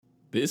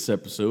This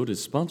episode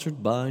is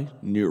sponsored by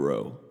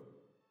Neuro.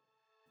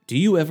 Do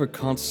you ever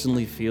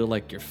constantly feel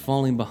like you're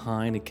falling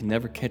behind and can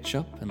never catch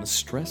up, and the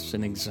stress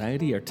and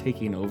anxiety are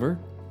taking over?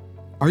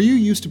 Are you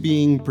used to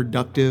being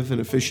productive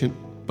and efficient,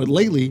 but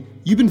lately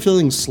you've been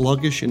feeling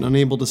sluggish and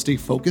unable to stay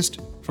focused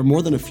for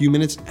more than a few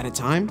minutes at a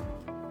time?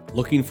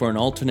 Looking for an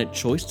alternate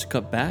choice to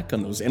cut back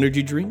on those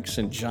energy drinks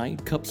and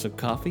giant cups of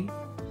coffee?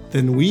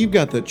 Then we've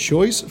got the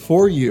choice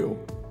for you.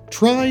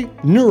 Try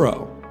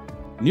Neuro.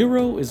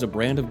 Neuro is a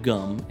brand of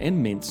gum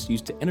and mints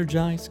used to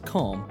energize,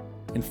 calm,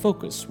 and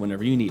focus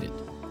whenever you need it.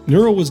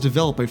 Neuro was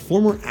developed by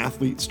former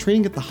athletes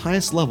training at the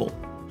highest level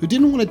who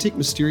didn't want to take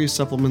mysterious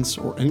supplements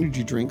or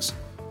energy drinks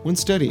when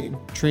studying,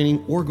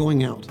 training, or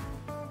going out.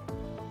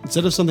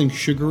 Instead of something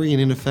sugary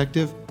and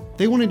ineffective,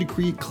 they wanted to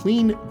create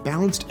clean,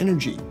 balanced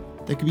energy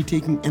that could be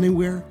taken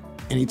anywhere,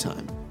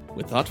 anytime.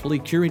 With thoughtfully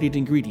curated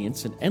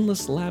ingredients and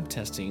endless lab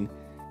testing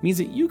means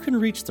that you can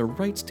reach the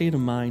right state of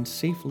mind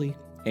safely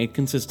and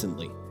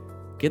consistently.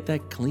 Get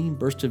that clean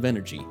burst of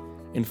energy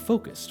and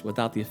focus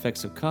without the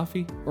effects of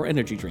coffee or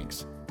energy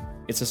drinks.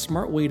 It's a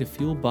smart way to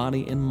fuel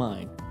body and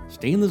mind,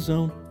 stay in the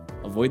zone,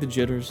 avoid the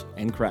jitters,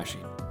 and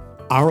crashing.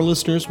 Our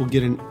listeners will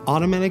get an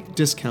automatic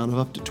discount of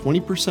up to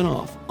 20%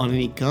 off on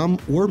any gum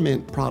or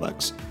mint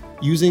products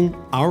using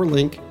our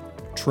link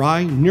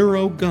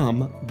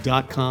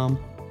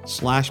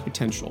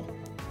tryneurogum.com/potential.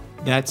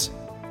 That's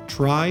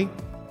try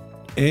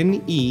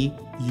NEURO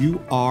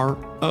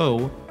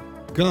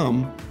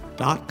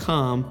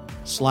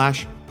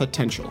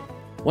gum.com/potential.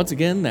 Once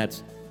again,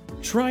 that's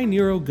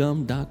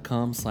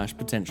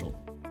tryneurogum.com/potential.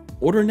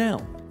 Order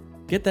now.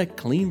 Get that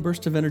clean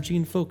burst of energy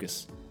and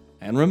focus.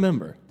 And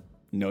remember,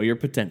 know your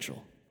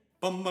potential.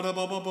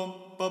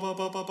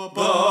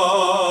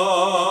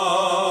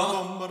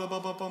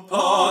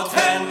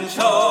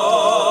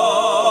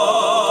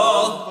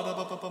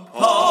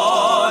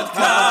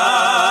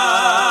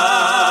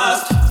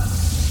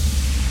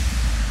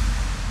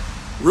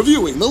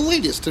 Reviewing the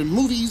latest in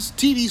movies,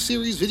 TV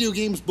series, video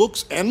games,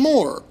 books, and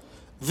more.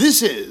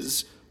 This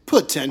is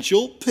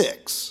Potential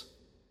Picks.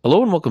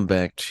 Hello and welcome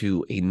back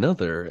to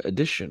another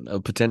edition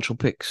of Potential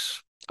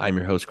Picks. I'm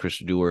your host, Chris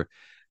Dewar,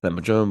 and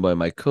I'm joined by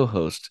my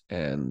co-host,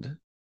 and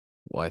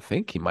I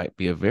think he might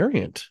be a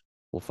variant.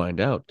 We'll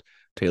find out.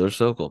 Taylor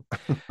Sokol.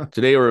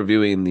 Today we're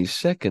reviewing the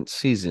second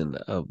season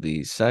of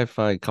the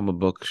sci-fi comic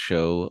book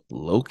show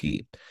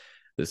Loki.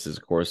 This is,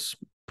 of course,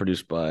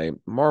 produced by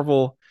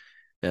Marvel,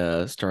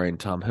 starring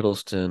Tom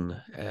Hiddleston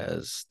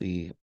as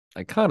the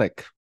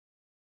iconic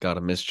God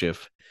of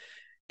Mischief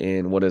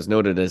in what is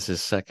noted as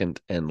his second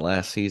and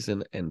last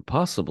season, and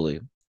possibly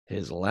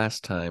his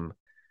last time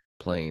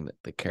playing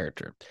the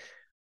character.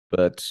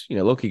 But,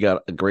 Loki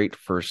got a great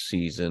first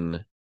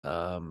season,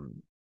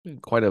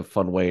 quite a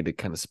fun way to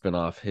kind of spin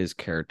off his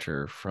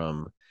character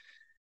from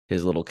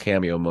his little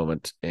cameo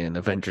moment in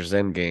Avengers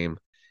Endgame.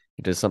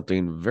 He does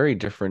something very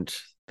different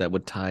that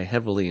would tie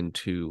heavily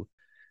into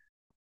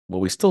what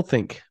we still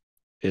think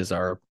is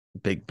our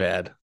big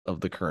bad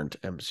of the current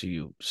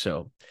MCU.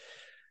 So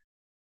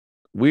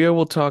we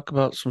will talk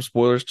about some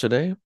spoilers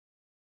today.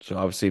 So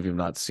obviously, if you've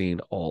not seen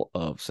all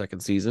of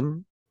second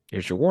season,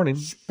 here's your warning.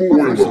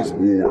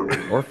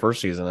 Or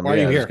first season. Why are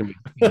you here?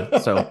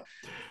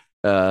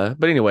 But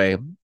anyway,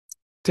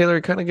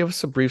 Taylor, kind of give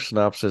us a brief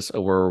synopsis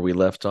of where we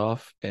left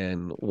off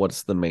and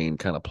what's the main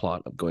kind of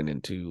plot of going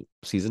into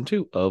season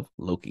 2 of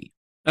Loki.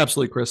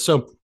 Absolutely, Chris.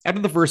 So after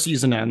the first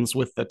season ends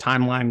with the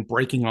timeline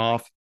breaking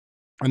off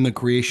and the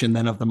creation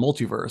then of the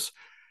multiverse,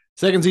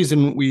 second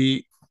season,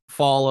 we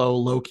follow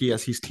Loki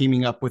as he's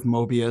teaming up with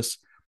Mobius,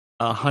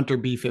 Hunter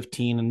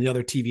B-15, and the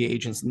other TVA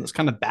agents in this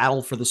kind of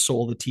battle for the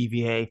soul of the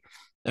TVA,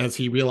 as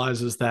he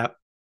realizes that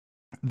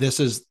this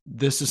is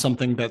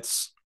something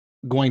that's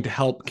going to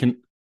help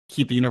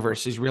keep the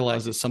universe. He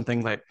realizes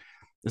something that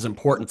is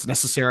important, it's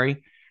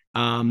necessary.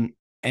 And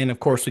of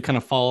course, we kind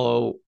of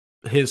follow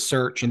his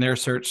search and their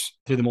search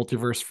through the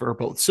multiverse for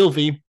both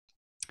Sylvie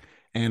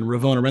and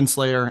Ravonna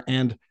Renslayer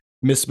and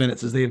Miss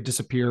Minutes, as they have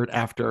disappeared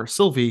after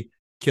Sylvie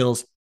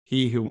kills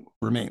He Who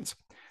Remains.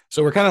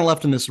 So we're kind of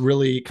left in this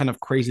really kind of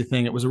crazy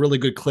thing. It was a really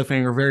good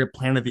cliffhanger, very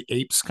Planet of the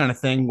Apes kind of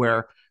thing,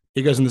 where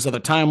he goes in this other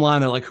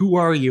timeline. They're like, who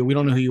are you? We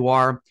don't know who you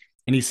are.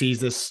 And he sees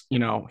this,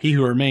 He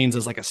Who Remains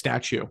as like a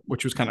statue,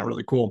 which was kind of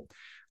really cool.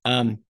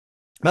 That's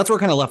where we're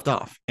kind of left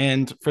off.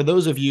 And for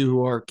those of you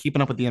who are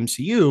keeping up with the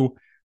MCU,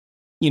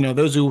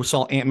 those who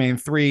saw Ant-Man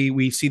 3,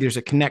 we see there's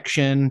a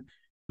connection.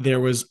 There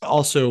was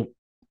also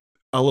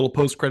a little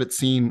post-credit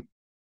scene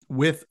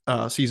with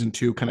season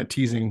 2 kind of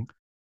teasing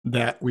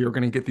that we are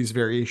going to get these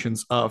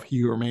variations of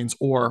He Who Remains,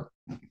 or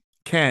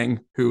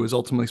Kang, who is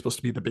ultimately supposed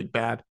to be the big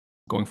bad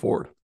going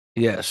forward.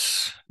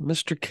 Yes,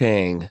 Mr.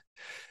 Kang.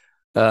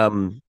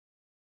 So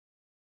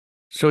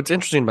what's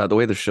interesting about the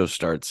way the show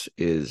starts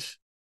is,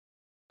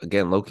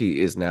 again, Loki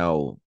is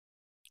now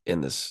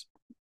in this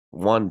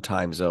one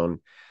time zone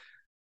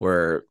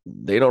where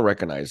they don't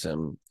recognize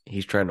him.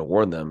 He's trying to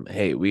warn them,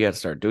 hey, we got to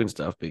start doing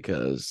stuff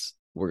because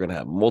we're going to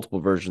have multiple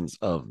versions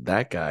of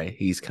that guy.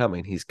 He's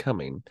coming.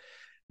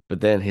 But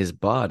then his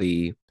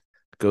body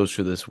goes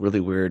through this really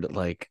weird,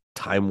 like,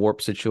 time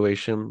warp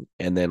situation,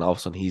 and then all of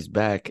a sudden he's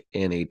back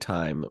in a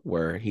time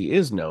where he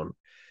is known.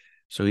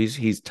 So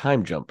he's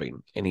time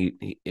jumping, and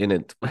he in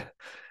it.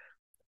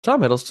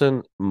 Tom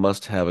Hiddleston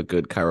must have a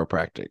good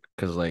chiropractic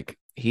because like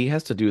he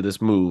has to do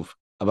this move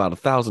about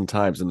 1,000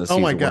 times in the Oh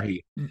my season where god,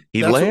 he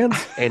that's what.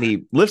 lands and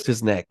he lifts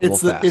his neck real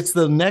It's fast.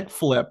 the neck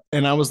flip,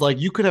 and I was like,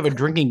 you could have a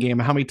drinking game.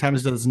 How many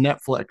times does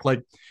net flick?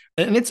 Like,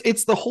 and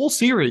it's the whole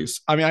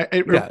series. I mean,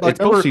 Yeah, like it's both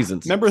remember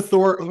seasons.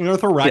 Thor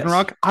Yes.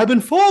 Ragnarok. I've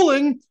been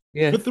falling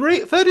Yeah. for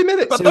 30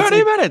 minutes. For So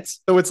 30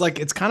 minutes.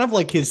 it's kind of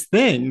like his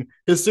thing,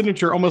 his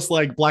signature, almost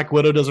like Black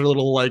Widow does her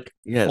little like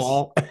Yes.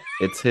 fall.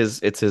 It's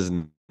his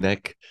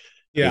neck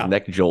his Yeah,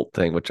 neck jolt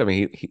thing, which I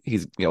mean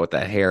he's with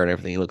that hair and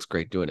everything, he looks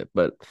great doing it.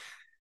 But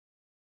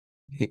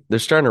they're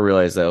starting to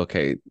realize that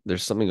okay,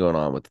 there's something going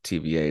on with the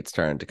TVA. It's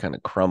starting to kind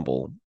of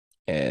crumble.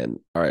 And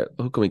all right,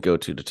 who can we go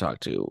to talk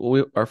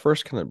to? Our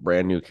first kind of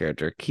brand new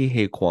character,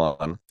 Kihei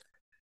Kwan,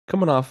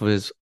 coming off of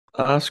his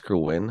Oscar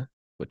win,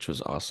 which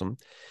was awesome.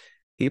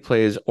 He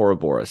plays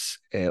Ouroboros,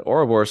 and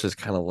Ouroboros is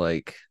kind of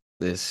like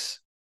this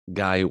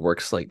guy who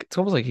works like it's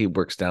almost like he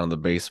works down in the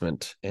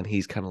basement, and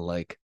he's kind of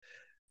like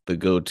the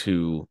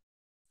go-to,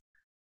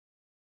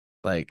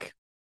 like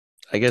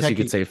I guess you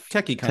could say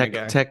techie kind of tech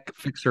guy. tech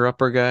fixer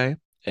upper guy.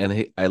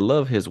 And I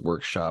love his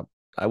workshop.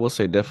 I will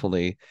say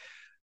definitely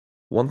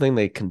one thing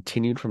they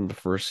continued from the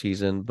first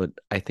season, but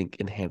I think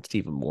enhanced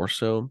even more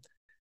so.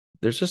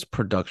 There's just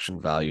production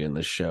value in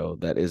this show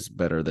that is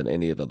better than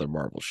any of the other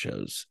Marvel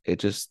shows. It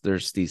just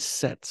there's these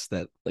sets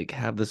that like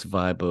have this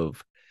vibe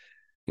of,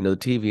 the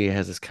TVA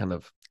has this kind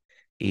of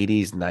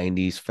 80s,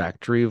 90s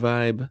factory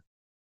vibe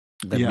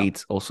that Yeah,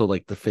 meets also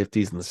like the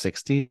 50s and the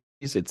 60s.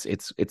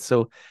 It's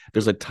so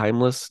there's a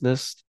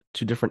timelessness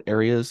to different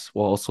areas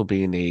while also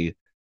being a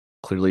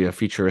clearly a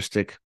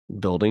futuristic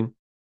building.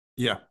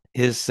 yeah,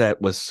 His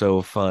set was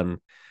so fun.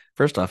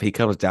 First off, he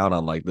comes down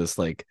on like this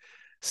like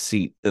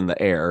seat in the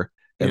air,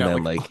 and yeah.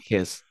 then Like like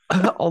his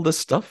all this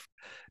stuff.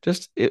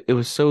 Just it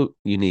was so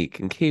unique.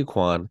 And Ki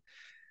Kwan,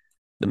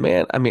 the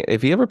man, I mean,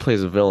 if he ever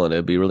plays a villain,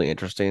 it'd be really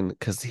interesting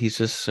because he's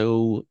just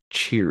so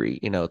cheery.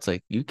 It's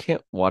like you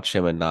can't watch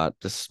him and not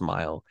just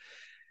smile.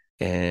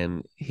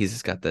 And he's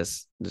just got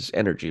this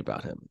energy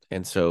about him.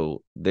 And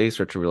so they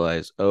start to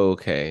realize, oh,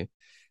 okay,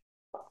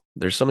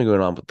 there's something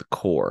going on with the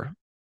core,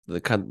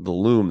 the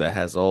loom that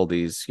has all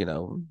these,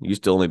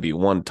 used to only be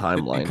one it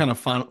timeline. kind of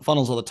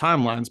funnels all the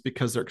timelines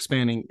because they're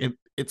expanding it.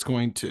 It's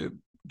going to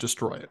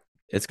destroy it.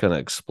 It's gonna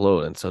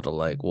explode. And so they're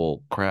like,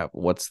 well, crap,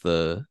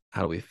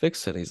 how do we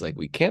fix it? He's like,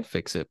 we can't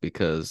fix it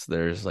because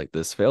there's like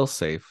this fail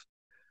safe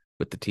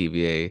with the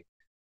TVA.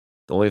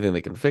 The only thing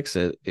that can fix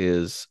it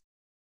is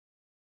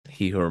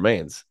He Who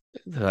Remains.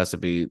 There has to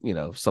be,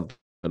 something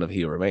of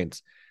He Who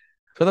Remains.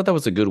 So I thought that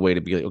was a good way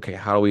to be like, okay,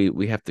 how do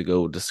we have to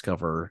go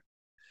discover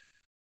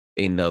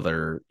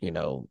another,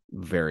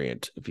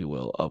 variant, if you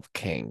will, of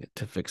Kang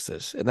to fix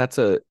this. And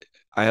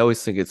I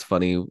always think it's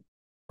funny,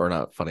 or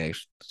not funny,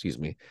 excuse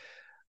me.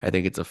 I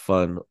think it's a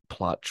fun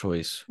plot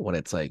choice when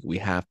it's like we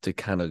have to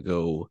kind of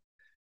go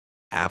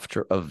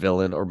after a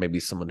villain or maybe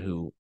someone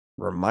who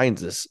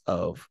reminds us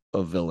of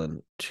a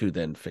villain to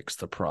then fix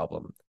the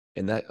problem.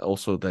 And that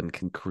also then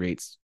can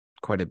create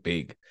quite a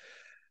big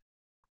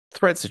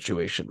threat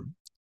situation.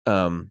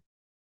 Um,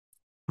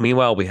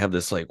 Meanwhile, we have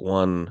this like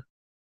one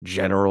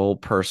general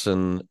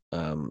person.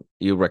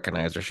 You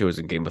recognize her. She was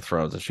in Game of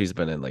Thrones, and she's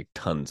been in like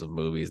tons of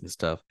movies and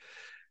stuff.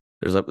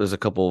 There's a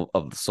couple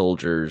of the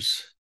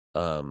soldiers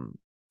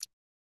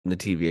in the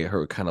TVA who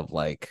are kind of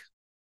like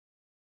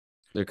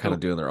they're kind They're, of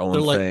doing their own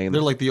they're thing.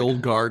 like the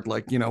old guard,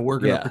 like we're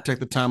gonna Yeah, protect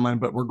the timeline,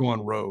 but we're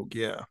going rogue.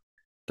 Yeah,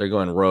 they're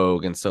going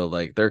rogue, and so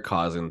like they're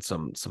causing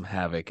some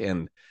havoc,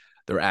 and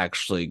they're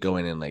actually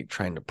going and like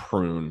trying to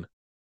prune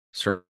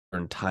certain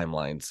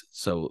timelines.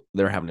 So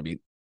they're having to be,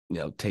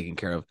 taken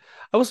care of.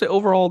 I will say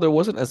overall, there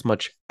wasn't as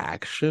much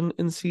action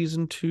in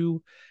season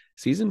two.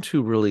 Season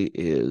two really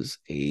is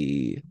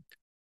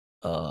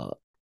uh,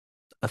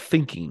 a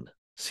thinking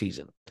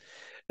season.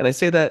 And I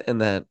say that in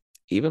that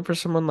even for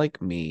someone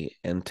like me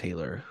and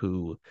Taylor,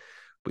 who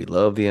we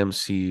love the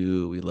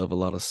MCU, we love a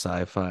lot of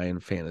sci-fi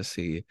and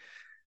fantasy,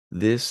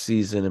 this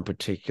season in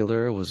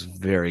particular was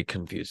very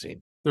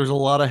confusing. there's a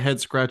lot of head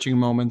scratching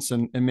moments,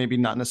 and maybe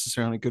not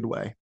necessarily in a good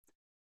way.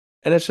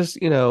 And it's just,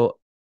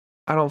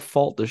 I don't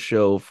fault the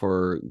show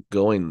for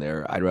going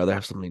there. I'd rather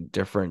have something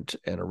different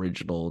and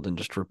original than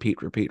just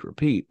repeat, repeat,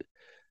 repeat.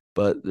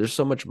 But there's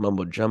so much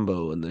mumbo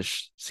jumbo in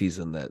this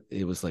season that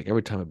it was like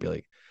every time I'd be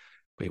like,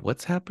 wait,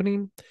 what's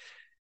happening?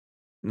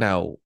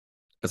 Now,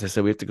 as I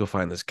said, we have to go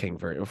find this king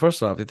variant. Well,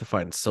 first off, we have to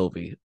find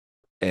Sylvie.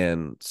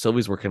 And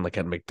Sylvie's working like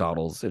at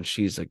McDonald's and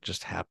she's like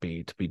just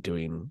happy to be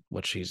doing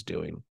what she's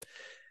doing.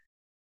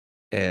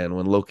 And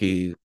when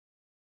Loki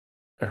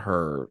and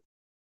her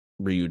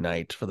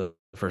reunite for the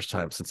first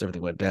time since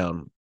everything went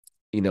down,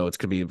 it's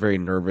gonna be very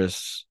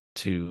nervous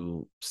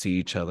to see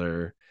each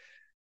other.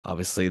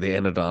 Obviously, they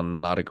ended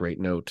on not a great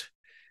note,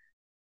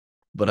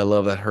 but I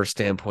love that her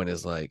standpoint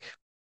is like,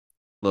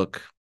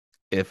 look,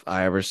 if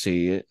I ever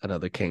see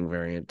another King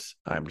variant,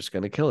 I'm just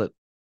gonna kill it.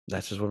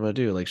 That's just what I'm gonna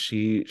do. Like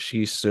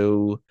she's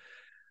so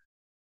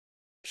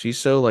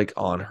like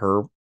on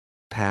her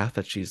path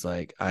that she's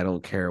like, I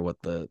don't care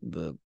what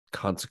the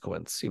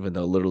consequence, even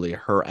though literally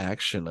her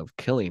action of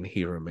killing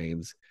he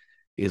remains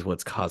is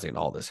what's causing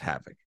all this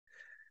havoc.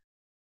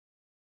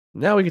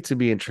 Now we get to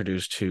be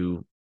introduced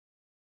to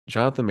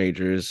Jonathan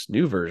Majors'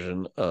 new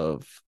version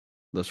of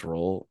this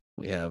role.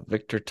 We have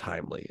Victor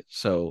Timely.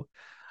 So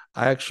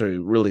I actually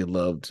really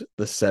loved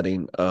the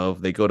setting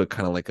of they go to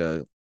kind of like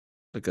a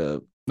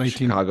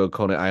 19. Chicago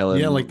Coney Yeah,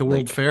 like Island the World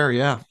like Fair.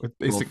 Yeah, World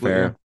basically, yeah.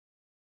 Fair,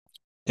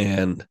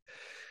 and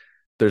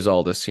there's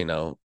all this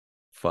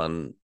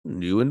fun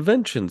new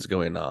inventions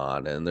going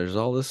on, and there's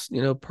all this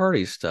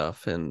party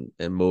stuff, and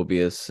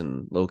Mobius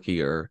and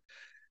Loki are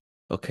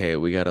okay.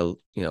 We gotta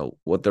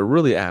what they're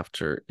really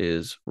after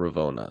is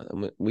Ravonna,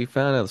 and we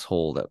found out this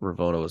whole that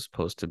Ravonna was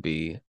supposed to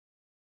be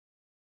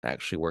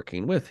actually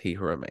working with He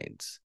Who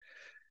Remains.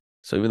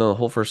 So even though the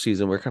whole first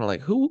season we're kind of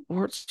like,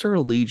 what's their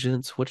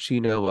allegiance? What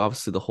you know?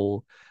 Obviously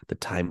the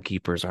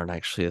timekeepers aren't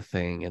actually a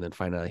thing, and then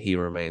find out He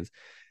Remains.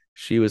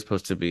 She was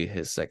supposed to be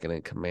his second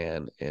in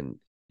command, and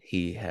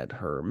he had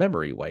her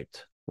memory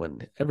wiped when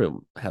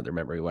everyone had their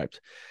memory wiped.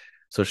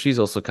 So she's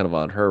also kind of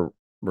on her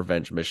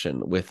revenge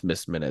mission with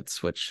Miss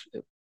Minutes, which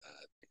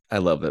I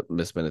love that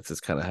Miss Minutes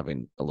is kind of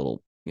having a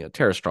little,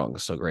 Tara Strong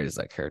is so great as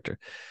that character.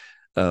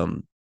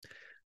 Um,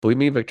 but we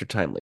meet Victor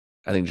Timely.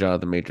 I think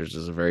Jonathan Majors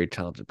is a very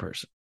talented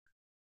person.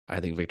 I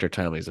think Victor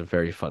Timely is a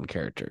very fun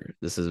character.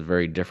 This is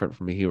very different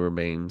from He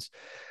Remains.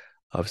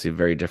 Obviously,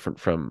 very different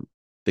from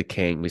the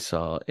Kang we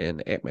saw in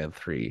Ant-Man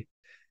 3.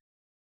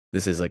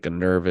 This is like a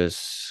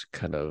nervous,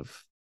 kind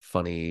of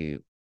funny,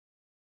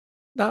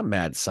 not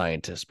mad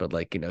scientist, but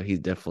like, he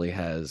definitely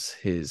has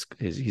he's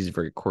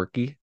very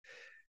quirky.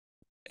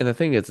 And the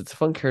thing is, it's a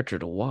fun character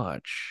to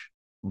watch,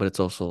 but it's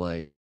also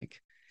like,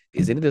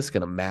 is any of this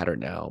going to matter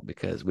now?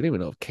 Because we don't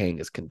even know if Kang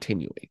is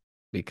continuing,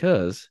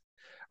 because,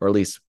 or at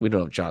least we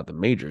don't know if Jonathan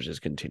Majors is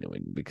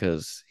continuing,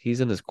 because he's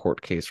in his court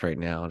case right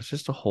now. It's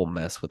just a whole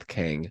mess with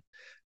Kang,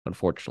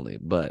 unfortunately.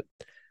 But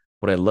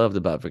what I loved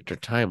about Victor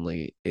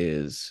Timely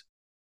is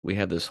we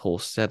have this whole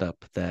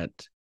setup that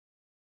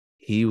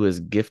he was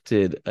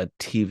gifted a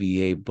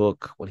TVA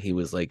book when he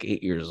was like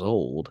 8 years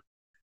old,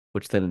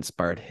 which then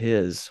inspired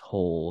his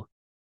whole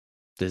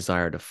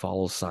desire to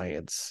follow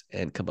science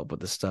and come up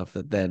with the stuff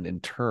that then in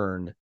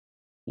turn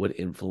would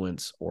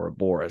influence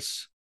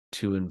Ouroboros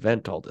to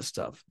invent all this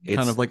stuff.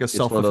 Kind of like a It's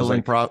one of those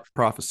self-fulfilling like,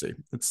 prophecy.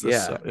 It's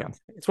this, yeah, yeah.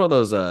 it's one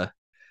of those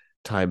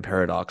time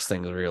paradox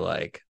things where you're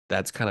like,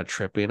 that's kind of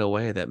trippy in a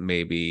way that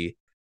maybe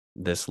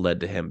this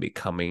led to him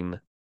becoming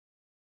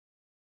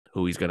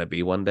who he's gonna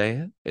be one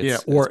day. Yeah,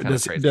 It's or kind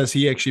of crazy. does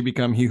he actually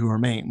become He Who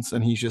Remains,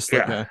 and he's just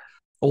like Yeah. a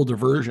older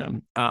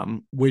version,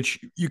 which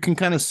you can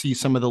kind of see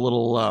some of the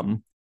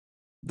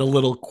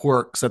little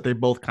quirks that they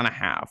both kind of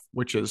have,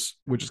 which is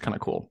kind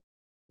of cool.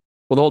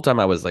 Well, the whole time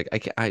I was like,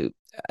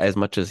 as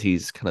much as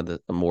he's kind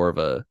of the more of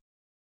a,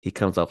 he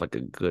comes off like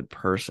a good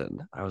person.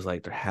 I was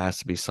like, there has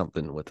to be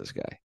something with this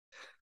guy,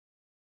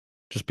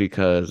 just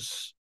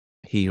because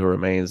he who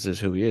remains is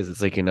who he is.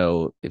 It's like,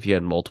 if you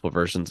had multiple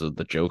versions of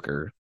the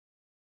Joker,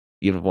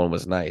 even if one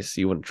was nice,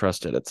 you wouldn't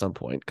trust it at some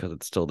point because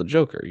it's still the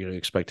Joker.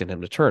 Expecting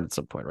him to turn at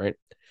some point, right?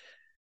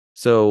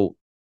 So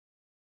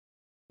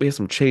we have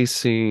some chase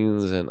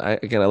scenes, and I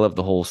love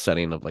the whole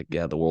setting of like,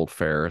 yeah, the World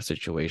Fair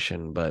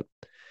situation, but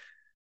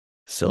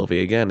Sylvie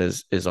again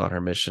is on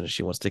her mission.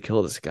 She wants to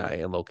kill this guy,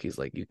 and Loki's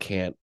like, "You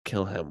can't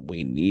kill him.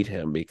 We need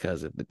him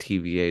because if the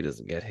TVA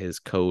doesn't get his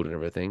code and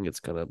everything, it's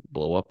gonna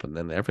blow up, and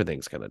then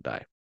everything's gonna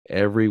die.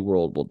 Every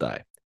world will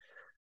die."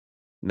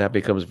 And that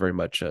becomes very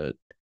much a: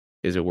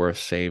 is it worth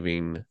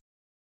saving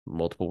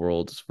multiple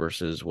worlds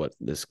versus what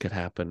this could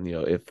happen?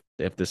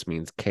 If this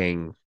means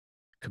Kang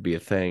could be a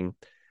thing.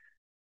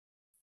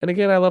 And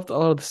again, I loved a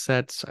lot of the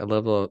sets. I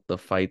love the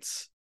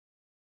fights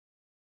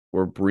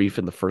were brief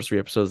in the first three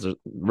episodes.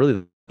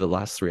 Really, the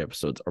last three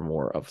episodes are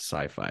more of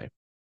sci-fi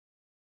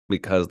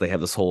because they have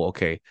this whole,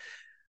 okay,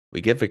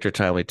 we get Victor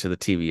Timely to the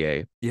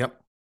TVA.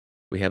 Yep.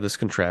 We have this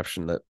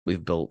contraption that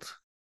we've built.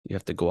 You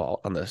have to go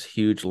out on this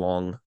huge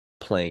long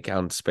plank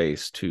out in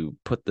space to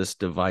put this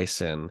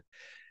device in. And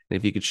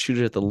if you could shoot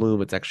it at the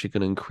loom, it's actually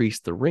going to increase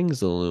the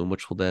rings of the loom,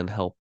 which will then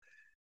help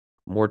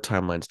more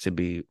timelines to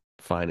be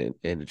fine,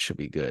 and it should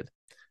be good.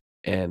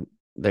 And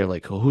they're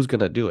like, well, who's going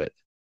to do it?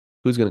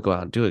 Who's going to go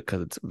out and do it?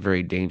 Because it's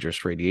very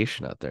dangerous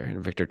radiation out there.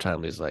 And Victor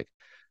Timely's like,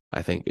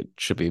 I think it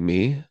should be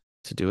me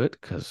to do it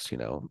because,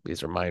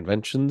 these are my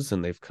inventions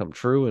and they've come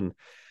true. And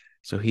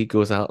so he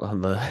goes out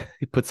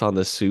he puts on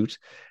the suit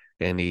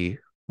and he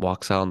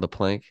walks out on the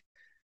plank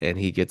and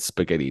he gets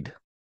spaghettied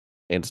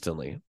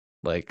instantly.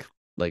 Like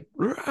I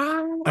just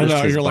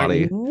know, his you're like,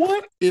 body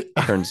what?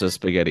 turns to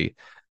spaghetti.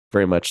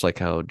 Very much like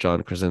how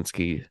John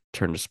Krasinski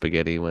turned to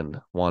spaghetti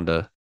when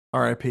Wanda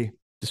R.I.P.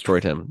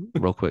 destroyed him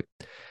real quick.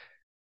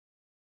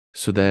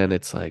 So then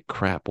it's like,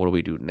 crap, what do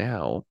we do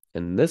now?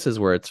 And this is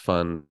where it's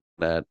fun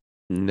that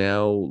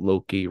now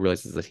Loki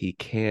realizes that he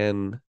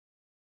can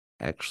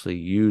actually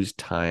use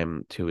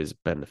time to his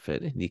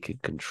benefit and he can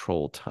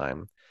control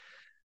time.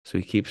 So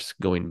he keeps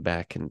going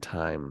back in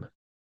time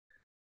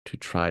to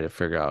try to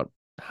figure out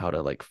how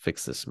to like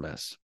fix this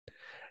mess.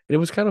 And it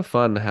was kind of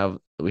fun to have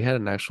we had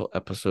an actual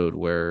episode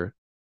where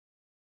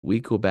we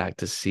go back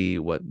to see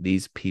what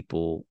these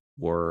people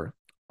were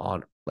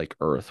on like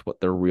Earth, what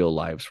their real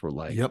lives were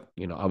like. Yep.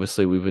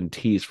 Obviously we've been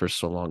teased for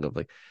so long of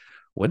like,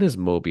 when is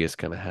Mobius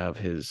gonna have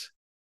his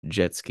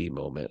jet ski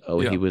moment? Oh,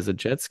 he Yeah. was a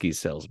jet ski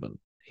salesman.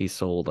 He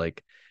sold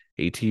like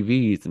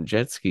ATVs and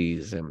jet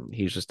skis, and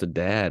he's just a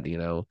dad.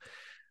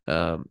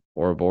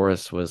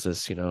 Ouroboros was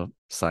this,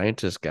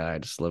 scientist guy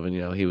just living,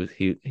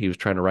 he was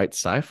trying to write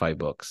sci-fi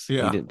books. He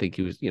Yeah. didn't think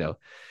he was,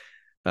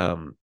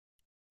 um,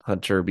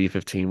 Hunter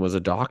B-15 was a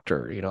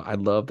doctor. I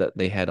love that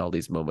they had all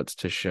these moments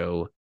to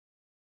show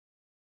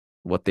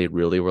what they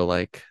really were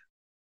like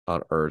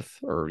on Earth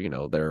or,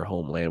 their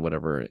homeland,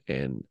 whatever.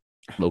 And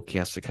Loki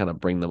has to kind of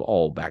bring them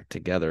all back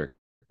together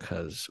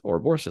because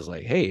Ouroboros is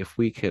like, hey, if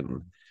we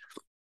can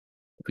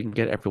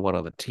get everyone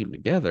on the team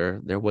together,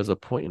 there was a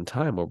point in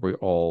time where we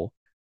all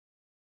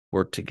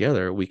work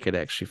together, we could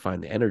actually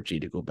find the energy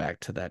to go back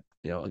to that.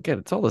 Again,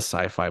 it's all the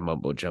sci-fi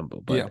mumbo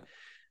jumbo, Yeah. but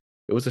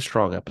it was a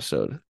strong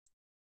episode,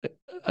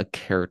 a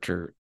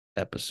character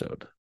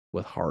episode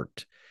with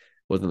heart.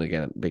 Wasn't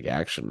again a big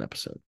action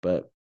episode,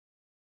 but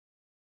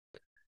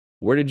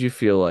where did you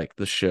feel like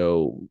the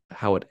show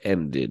how it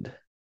ended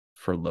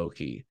for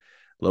Loki?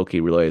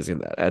 Loki realizing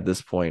that at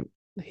this point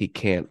he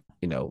can't,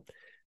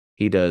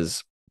 he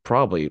does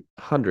probably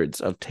hundreds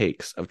of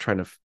takes of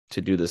trying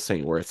to do this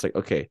thing where it's like,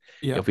 okay,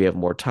 Yeah. if we have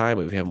more time,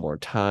 if we have more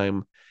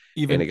time,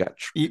 and it Even got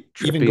even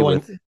trippy going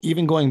with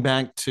even going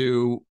back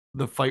to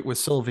the fight with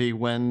Sylvie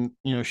when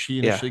she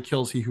yeah, initially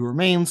kills He Who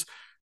Remains,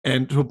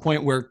 and to a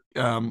point where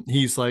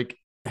he's like,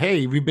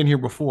 "Hey, we've been here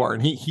before,"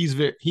 and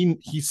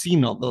he's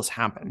seen all this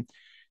happen,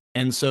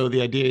 and so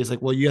the idea is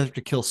like, well, you have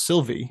to kill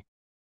Sylvie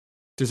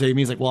to save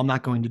me. He's like, well, I'm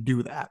not going to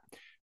do that.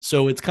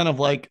 So it's kind of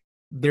like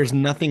there's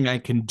nothing I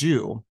can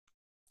do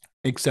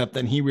except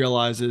then he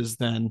realizes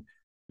then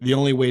the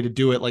only way to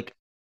do it, like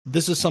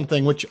this is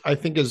something which I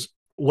think is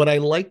what I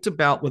liked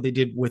about what they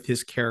did with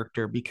his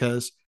character,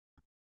 because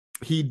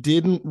he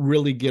didn't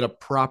really get a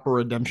proper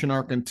redemption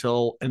arc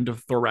until end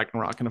of Thor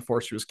Ragnarok, and of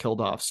course he was killed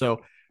off.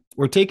 So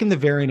we're taking the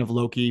variant of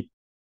Loki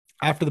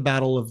after the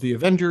battle of the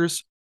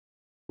Avengers.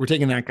 We're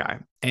taking that guy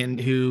and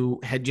who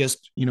had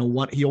just,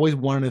 what he always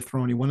wanted a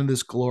throne. He wanted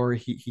this glory.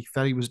 He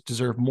thought he was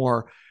deserved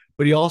more,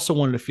 but he also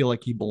wanted to feel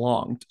like he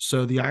belonged.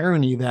 So the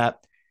irony that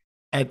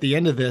at the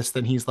end of this,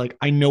 then he's like,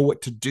 I know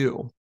what to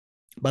do,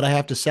 but I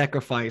have to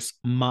sacrifice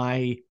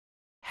my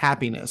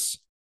happiness.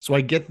 So I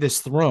get this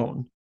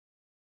throne,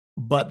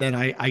 but then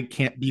I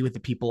can't be with the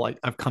people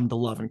I've come to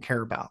love and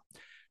care about.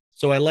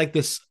 So I like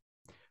this.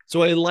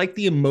 So I like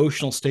the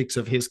emotional stakes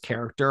of his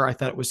character. I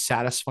thought it was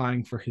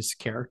satisfying for his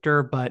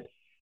character, but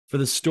for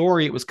the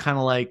story, it was kind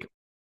of like,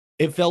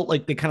 it felt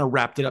like they kind of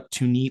wrapped it up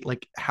too neat.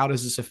 Like, how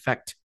does this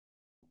affect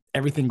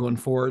everything going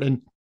forward?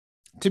 And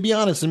to be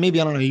honest, and maybe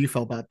I don't know how you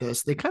felt about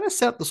this, they kind of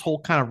set up this whole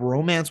kind of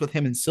romance with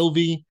him and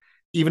Sylvie,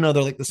 even though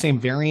they're like the same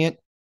variant.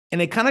 And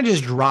they kind of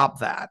just dropped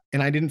that.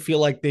 And I didn't feel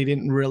like they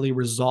didn't really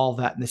resolve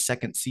that in the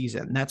second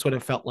season. That's what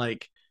it felt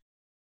like.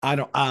 I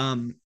don't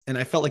and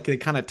I felt like they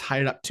kind of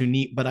tied it up too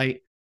neat, but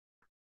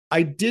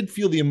I did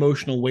feel the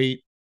emotional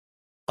weight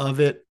of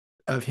it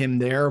of him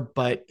there,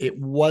 but it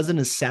wasn't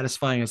as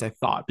satisfying as I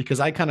thought,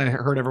 because I kind of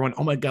heard everyone,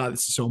 oh my God,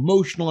 this is so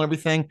emotional and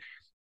everything.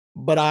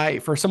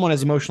 But for someone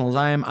as emotional as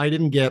I am, I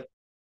didn't get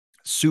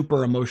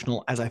super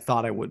emotional as I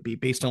thought I would be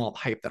based on all the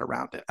hype that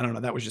around it. I don't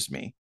know. That was just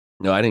me.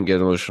 no, I didn't get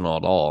emotional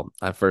at all.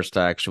 At first,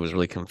 I actually was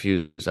really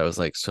confused. I was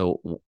like,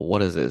 "So,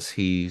 what is this?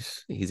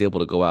 He's able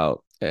to go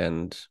out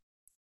and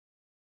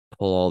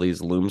pull all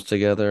these looms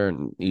together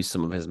and use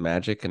some of his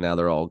magic, and now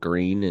they're all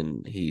green,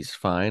 and he's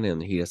fine,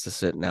 and he has to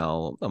sit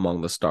now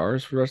among the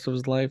stars for the rest of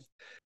his life."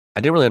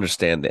 I didn't really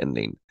understand the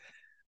ending,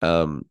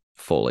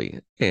 fully,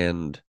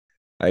 and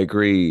I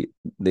agree.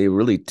 They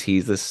really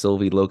tease this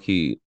Sylvie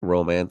Loki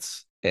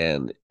romance,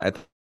 and I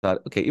thought,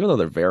 okay, even though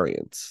they're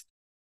variants,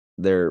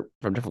 they're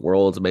from different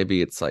worlds.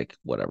 Maybe it's like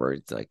whatever.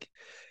 It's like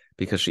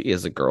because she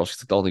is a girl,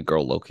 she's like the only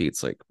girl Loki.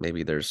 It's like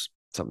maybe there's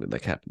something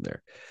that happened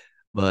there.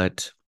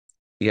 But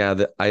yeah,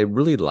 I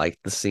really liked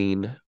the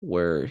scene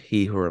where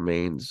He Who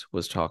Remains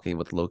was talking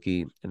with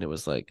Loki, and it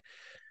was like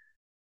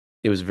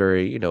it was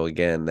very,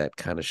 again, that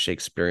kind of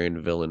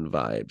Shakespearean villain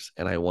vibes,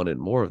 and I wanted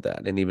more of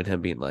that. And even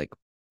him being like,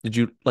 "Did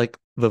you like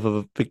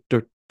the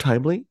Victor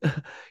Timely?"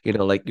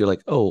 Like you're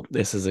like, "Oh,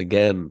 this is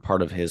again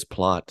part of his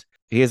plot."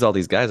 He has all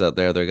these guys out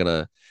there. They're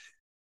gonna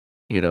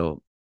you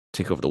know,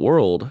 take over the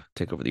world,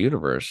 take over the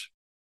universe.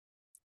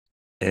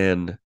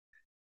 And,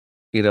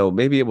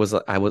 maybe it was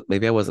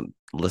maybe I wasn't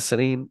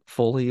listening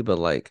fully, but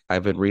like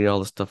I've been reading all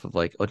the stuff of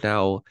like,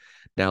 oh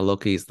now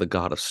Loki is the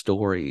god of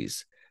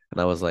stories.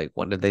 And I was like,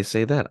 when did they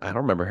say that? I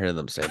don't remember hearing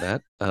them say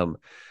that. I I was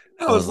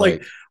was like,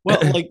 like,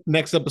 well, like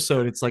next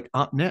episode, it's like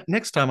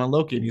next time on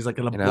Loki, and he's like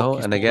in a book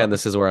he's and pulled again, up.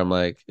 this is where I'm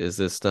like, is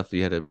this stuff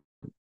you had to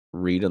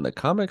read in the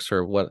comics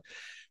or what?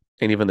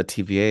 And even the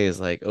TVA is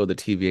like, oh, the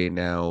TVA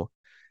now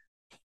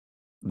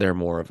they're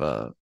more of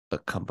a a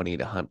company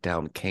to hunt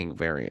down Kang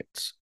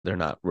variants. They're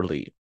not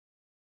really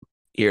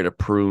here to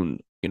prune,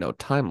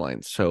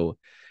 timelines. So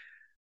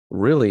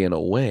really, in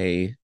a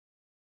way,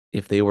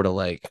 if they were to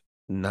like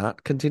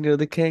not continue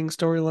the Kang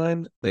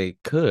storyline, they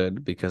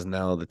could, because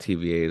now the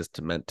TVA is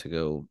meant to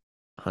go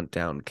hunt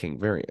down King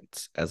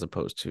variants as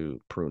opposed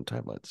to prune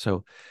timelines.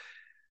 So,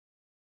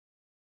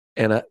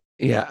 and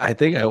yeah, I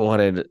think I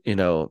wanted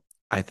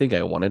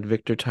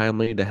Victor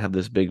Timely to have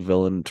this big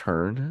villain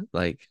turn.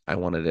 Like I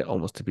wanted it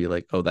almost to be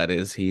like, oh, that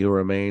is he who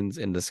remains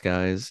in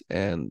disguise,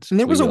 and And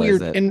there we was a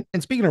realize weird, that.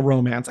 and speaking of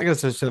romance, I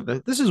guess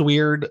this is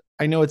weird.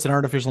 I know it's an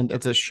artificial,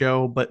 it's a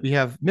show, but we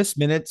have Miss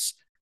Minutes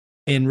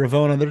in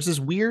Ravonna. There's this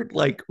weird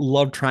like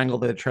love triangle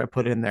that they try to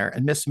put in there,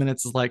 and Miss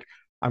Minutes is like,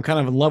 I'm kind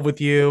of in love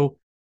with you.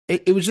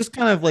 It was just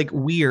kind of like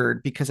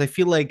weird because I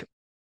feel like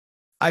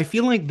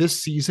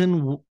this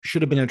season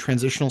should have been a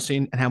transitional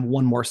scene and have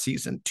one more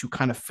season to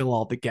kind of fill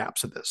all the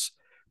gaps of this,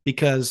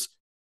 because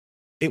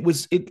a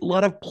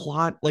lot of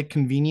plot like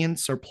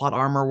convenience or plot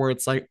armor where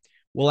it's like,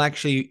 well,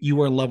 actually, you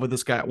were in love with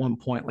this guy at one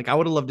point. Like, I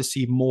would have loved to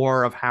see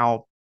more of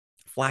how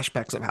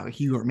flashbacks of how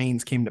he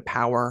remains came to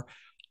power,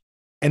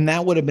 and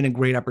that would have been a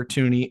great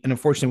opportunity. And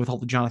unfortunately, with all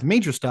the Jonathan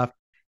Major stuff,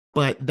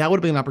 but that would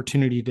have been an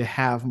opportunity to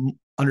have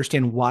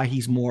understand why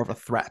he's more of a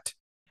threat,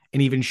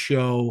 and even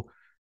show,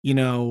 you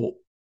know,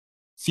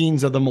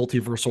 scenes of the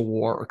multiversal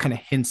war or kind of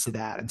hints to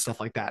that and stuff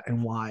like that,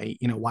 and why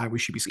we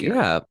should be scared.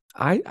 Yeah,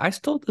 I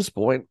still at this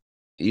point,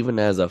 even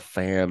as a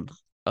fan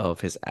of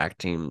his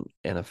acting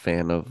and a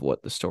fan of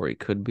what the story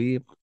could be,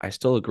 I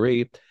still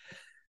agree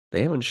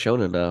they haven't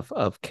shown enough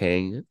of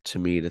Kang to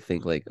me to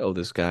think like, oh,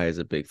 this guy is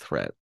a big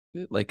threat,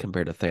 like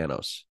compared to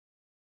Thanos,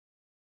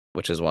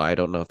 which is why I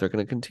don't know if they're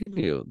going to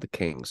continue the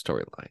Kang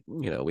storyline.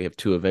 We have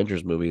two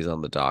Avengers movies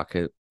on the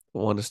docket.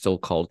 One is still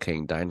called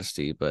Kang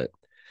Dynasty, but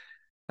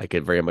I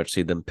could very much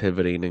see them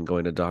pivoting and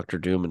going to Doctor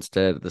Doom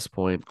instead at this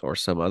point, or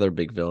some other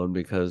big villain,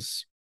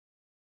 because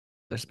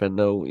there's been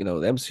no, the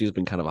MCU's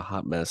been kind of a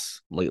hot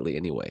mess lately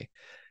anyway.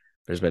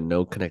 There's been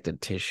no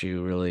connected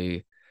tissue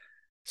really.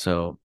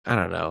 So I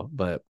don't know,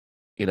 but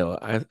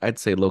I'd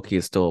say Loki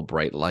is still a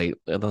bright light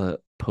in the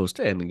post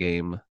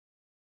Endgame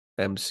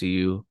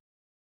MCU.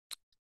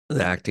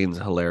 The acting's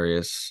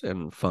hilarious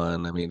and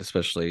fun. I mean,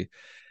 especially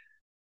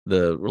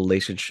the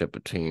relationship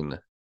between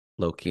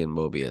Loki and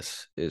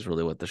Mobius is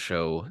really what the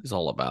show is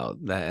all about.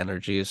 That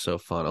energy is so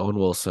fun. Owen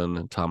Wilson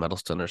and Tom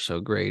Hiddleston are so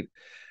great.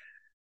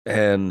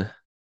 And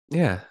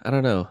yeah, I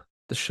don't know.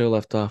 The show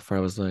left off where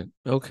I was like,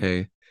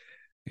 okay,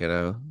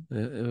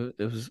 it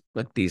was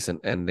a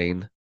decent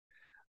ending.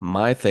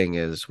 My thing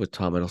is with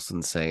Tom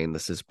Hiddleston saying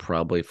this is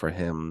probably for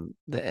him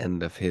the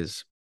end of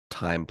his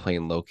time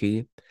playing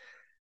Loki.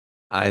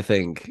 I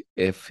think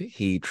if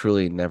he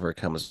truly never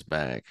comes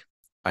back,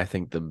 I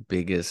think the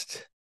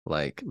biggest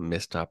like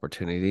missed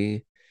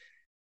opportunity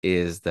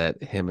is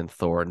that him and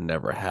Thor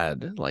never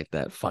had like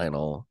that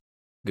final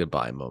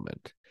goodbye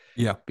moment,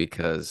 Yeah,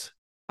 because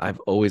I've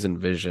always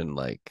envisioned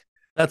like,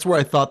 that's where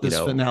I thought you this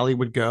know, finale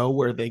would go,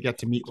 where they get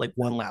to meet like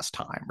one last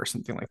time or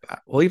something like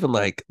that. well, even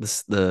like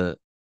this, that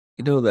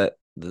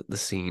the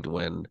scene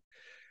when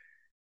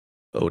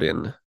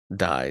Odin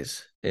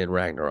dies in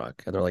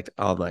Ragnarok and they're like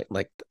all night,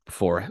 like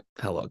before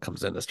Hela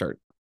comes in to start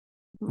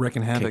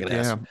Wrecking kicking Havoc,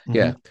 ass. yeah.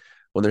 Yeah.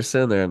 When they're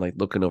sitting there and like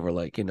looking over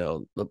like,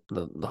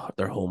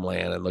 their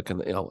homeland and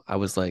looking, I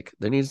was like,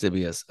 there needs to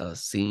be a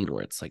scene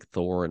where it's like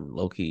Thor and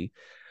Loki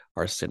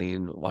are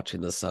sitting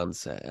watching the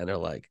sunset and they're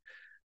like,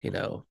 you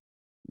know,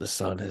 the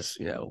sun is,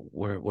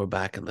 we're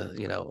back in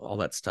the, all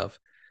that stuff.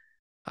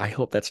 I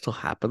hope that still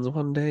happens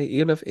one day,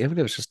 even if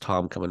it's just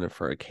Tom coming in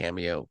for a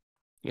cameo,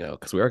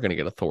 because we are going to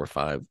get a Thor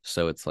 5.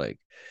 So it's like,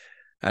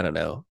 I don't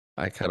know.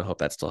 I kind of hope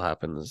that still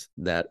happens.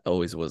 That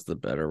always was the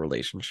better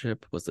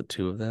relationship, was the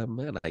two of them.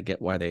 And I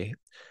get why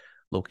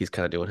Loki's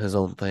kind of doing his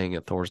own thing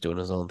and Thor's doing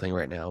his own thing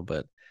right now,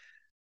 but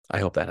I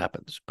hope that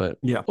happens. But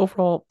Yeah.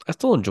 overall, I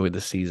still enjoyed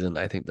the season.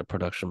 I think the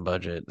production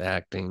budget, the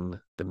acting,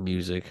 the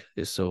music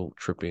is so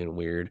trippy and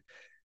weird.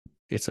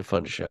 It's a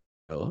fun show,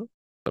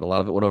 but a lot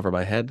of it went over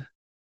my head,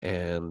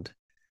 and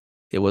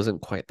it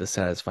wasn't quite the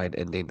satisfied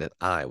ending that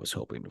I was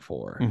hoping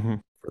Mm-hmm.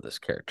 for this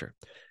character.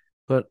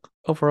 But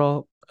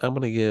overall, I'm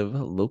gonna give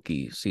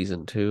Loki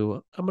season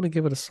 2. I'm gonna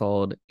give it a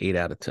solid 8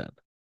 out of 10.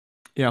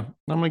 Yeah, I'm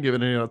gonna give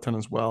it an 8 out of 10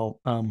 as well.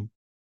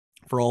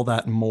 For all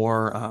that and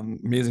more,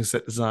 amazing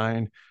set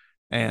design,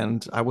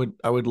 and I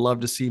would love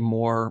to see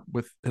more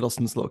with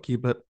Hiddleston's Loki,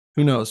 but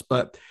who knows?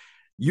 But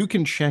you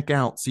can check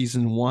out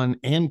season 1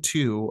 and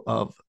 2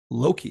 of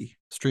Loki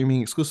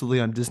streaming exclusively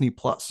on Disney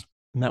Plus,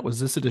 and that was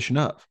this edition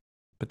of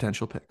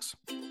Potential Picks.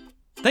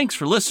 Thanks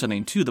for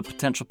listening to the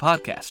Potential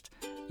Podcast.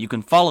 You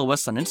can follow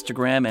us on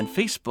Instagram and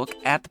Facebook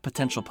at the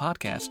Potential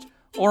Podcast,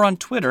 or on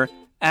Twitter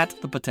at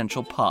the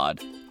Potential Pod.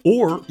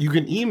 Or you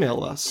can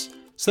email us.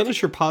 Send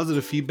us your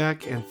positive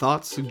feedback and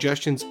thoughts,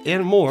 suggestions,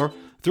 and more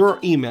through our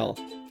email,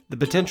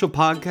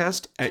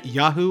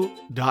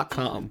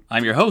 thepotentialpodcast@yahoo.com.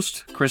 I'm your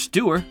host, Chris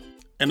Dewar.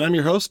 And I'm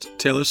your host,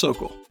 Taylor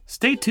Sokol.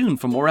 Stay tuned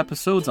for more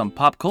episodes on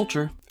pop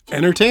culture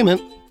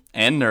Entertainment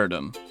and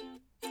nerdom.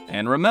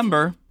 And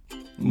remember,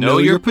 Know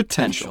your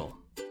potential.